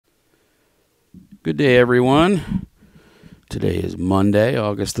Good day, everyone. Today is Monday,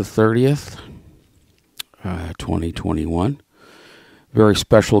 August the 30th, 2021. Very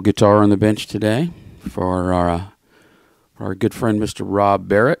special guitar on the bench today for our good friend, Mr. Rob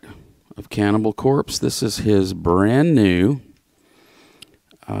Barrett of Cannibal Corpse. This is his brand new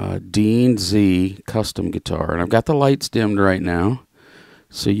Dean Z custom guitar. And I've got the lights dimmed right now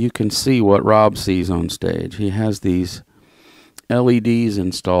so you can see what Rob sees on stage. He has these LEDs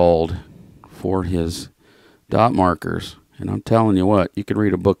installed for his dot markers, and I'm telling you what, you could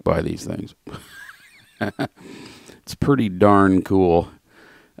read a book by these things. It's pretty darn cool.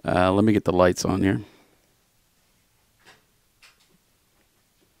 Let me get the lights on here.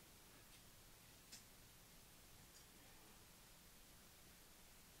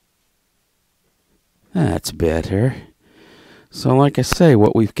 That's better. So like I say,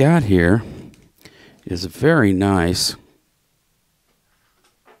 what we've got here is a very nice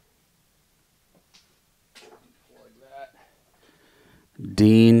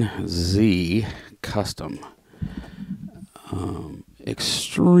Dean Z custom.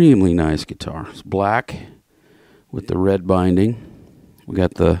 Extremely nice guitar. It's black with the red binding. We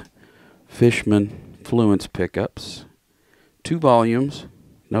got the Fishman Fluence pickups. 2 volumes,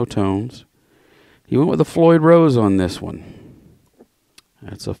 no tones. He went with a Floyd Rose on this one.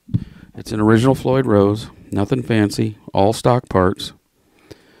 It's an original Floyd Rose, nothing fancy, all stock parts.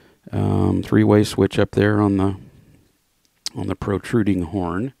 3-way switch up there on the protruding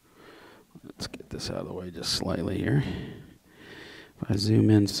horn. Let's get this out of the way just slightly here. If I zoom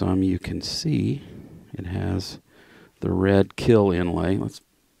in some, you can see it has the red kill inlay. It's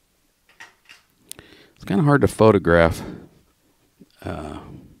kind of hard to photograph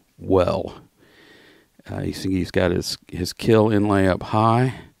well. You see he's got his kill inlay up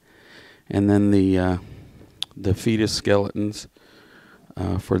high, and then the fetus skeletons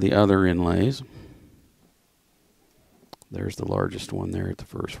for the other inlays. There's the largest one there at the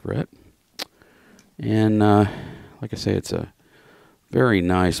first fret. And like I say, it's a very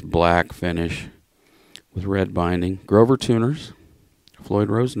nice black finish with red binding. Grover tuners, Floyd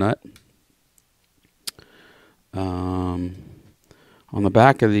Rose nut. On the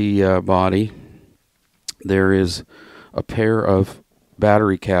back of the body, there is a pair of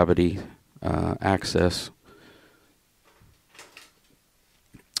battery cavity access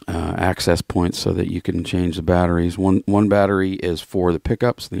points so that you can change the batteries. One battery is for the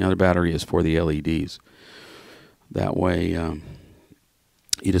pickups, and the other battery is for the LEDs. That way,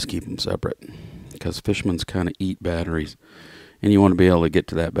 you just keep them separate, because Fishmans kind of eat batteries, and you want to be able to get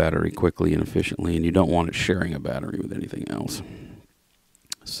to that battery quickly and efficiently, and you don't want it sharing a battery with anything else.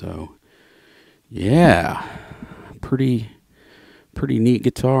 So, yeah, pretty neat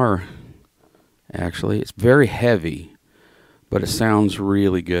guitar. Actually, it's very heavy, but it sounds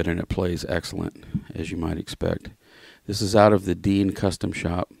really good and it plays excellent, as you might expect. This is out of the Dean Custom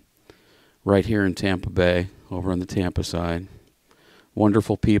Shop right here in Tampa Bay, over on the Tampa side.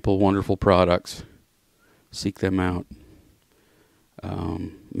 Wonderful people, wonderful products. Seek them out.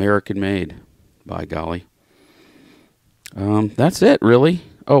 American made, by golly. That's it, really.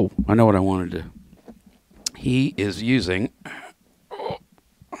 Oh, I know what I wanted to. He is using,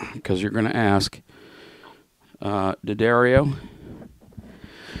 because you're going to ask, D'Addario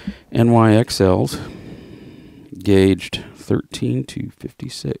NYXLs, gauged 13 to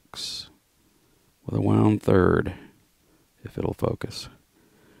 56 with a wound third, if it'll focus.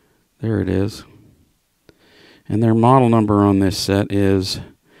 There it is. And their model number on this set is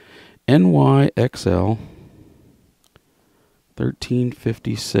NYXL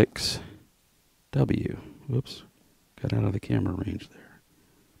 1356W. Whoops, got out of the camera range there.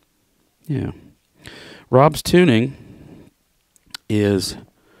 Yeah. Rob's tuning is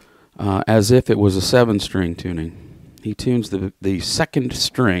as if it was a 7-string tuning. He tunes the second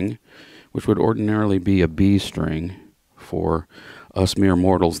string, which would ordinarily be a B string for us mere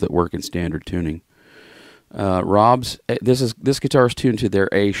mortals that work in standard tuning. This guitar is tuned to their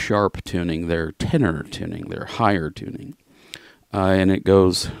A sharp tuning, their tenor tuning, their higher tuning, and it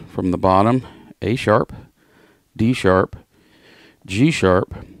goes from the bottom: A sharp, D sharp, G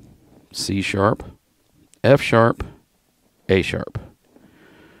sharp, C sharp, F sharp, A sharp.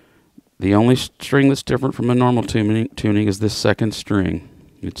 The only string that's different from a normal tuning is this second string.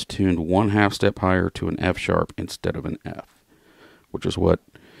 It's tuned 1/2 step higher to an F sharp instead of an F, which is what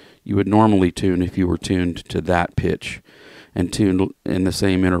you would normally tune if you were tuned to that pitch and tuned in the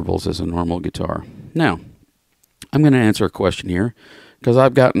same intervals as a normal guitar. Now, I'm going to answer a question here, because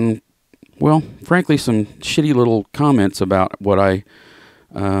I've gotten, well, frankly, some shitty little comments about what I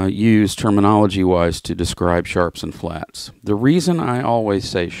use terminology-wise to describe sharps and flats. The reason I always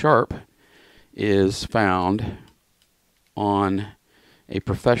say sharp is found on a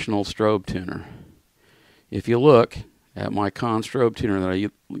professional strobe tuner. If you look at my Con strobe tuner that I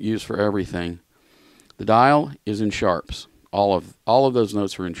use for everything, the dial is in sharps. All of those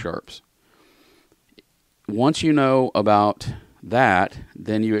notes are in sharps. Once you know about that,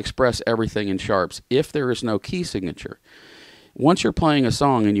 then you express everything in sharps if there is no key signature. Once you're playing a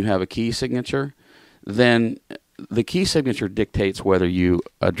song and you have a key signature, then the key signature dictates whether you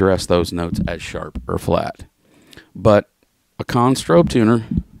address those notes as sharp or flat. But a Con strobe tuner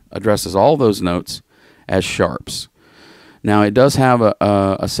addresses all those notes as sharps. Now it does have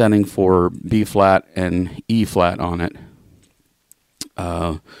a setting for B flat and E flat on it,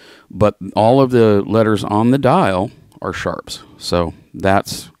 but all of the letters on the dial are sharps. So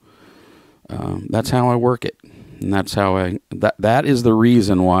that's how I work it, and that's how that is the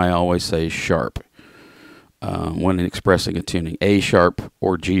reason why I always say sharp when expressing a tuning, A sharp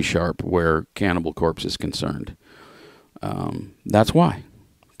or G sharp where Cannibal Corpse is concerned. That's why,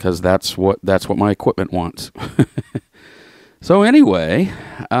 because that's what my equipment wants. So anyway,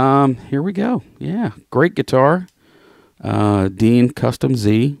 here we go. Yeah, great guitar. Dean Custom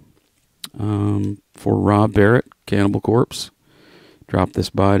Z for Rob Barrett, Cannibal Corpse. Dropped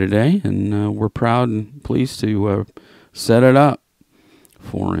this by today, and we're proud and pleased to set it up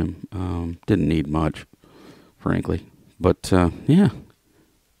for him. Didn't need much, frankly, but yeah,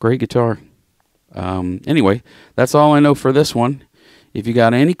 great guitar. Anyway, that's all I know for this one. If you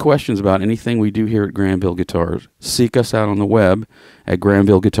got any questions about anything we do here at Granville Guitars, seek us out on the web at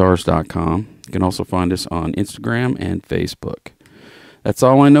granvilleguitars.com. You can also find us on Instagram and Facebook. That's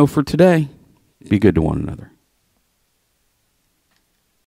all I know for today. Be good to one another.